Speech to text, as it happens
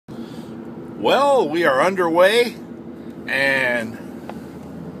Well, we are underway, and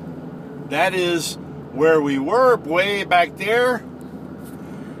that is where we were, way back there.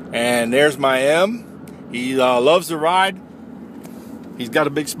 And there's my M. He loves the ride. He's got a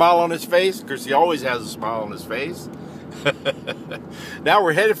big smile on his face, because he always has a smile on his face. Now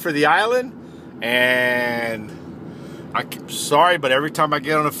we're headed for the island, and I'm sorry, but every time I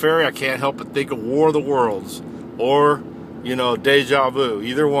get on a ferry, I can't help but think of War of the Worlds, or, you know, Deja Vu.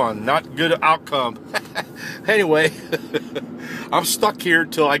 Either one. Not good outcome. Anyway, I'm stuck here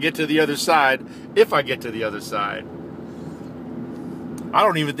till I get to the other side, if I get to the other side. I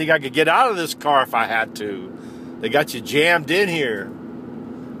don't even think I could get out of this car if I had to. They got you jammed in here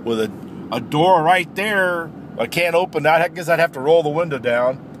with a door right there. I can't open that. I guess I'd have to roll the window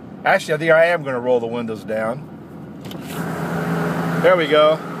down. Actually, I think I am going to roll the windows down. There we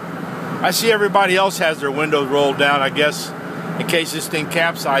go. I see everybody else has their windows rolled down. I guess in case this thing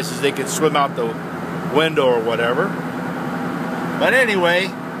capsizes, they can swim out the window or whatever. But anyway,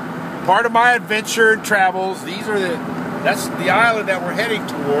 part of my adventure and travels. That's the island that we're heading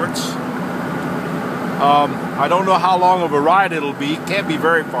towards. I don't know how long of a ride it'll be. Can't be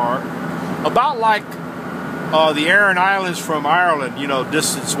very far. About like the Aran Islands from Ireland, you know,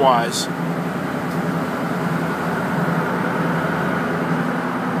 distance-wise.